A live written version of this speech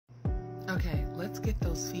Okay, let's get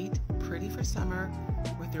those feet pretty for summer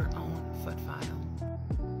with your own foot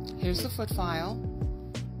file. Here's the foot file.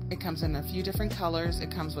 It comes in a few different colors. It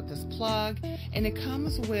comes with this plug, and it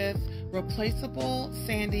comes with replaceable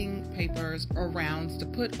sanding papers or rounds to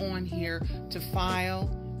put on here to file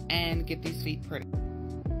and get these feet pretty.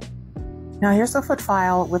 Now here's the foot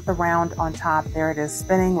file with the round on top. There it is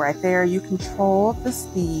spinning right there. You control the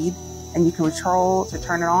speed and you can control to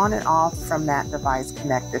turn it on and off from that device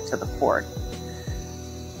connected to the cord.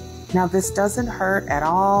 Now this doesn't hurt at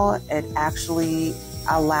all. It actually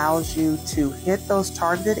allows you to hit those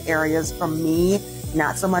targeted areas. For me,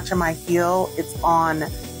 not so much on my heel, it's on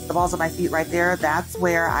the balls of my feet right there. That's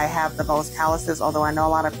where I have the most calluses, although I know a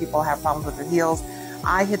lot of people have problems with their heels.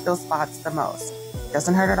 I hit those spots the most.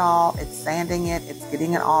 Doesn't hurt at all. It's sanding it. It's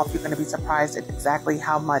getting it off. You're going to be surprised at exactly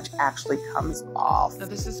how much actually comes off. Now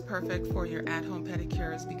this is perfect for your at-home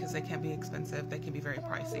pedicures because they can be expensive. They can be very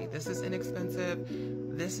pricey. This is inexpensive.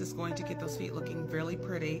 This is going to get those feet looking really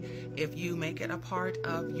pretty. If you make it a part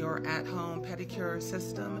of your at-home pedicure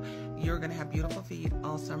system, you're going to have beautiful feet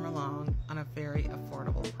all summer long on a very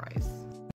affordable price.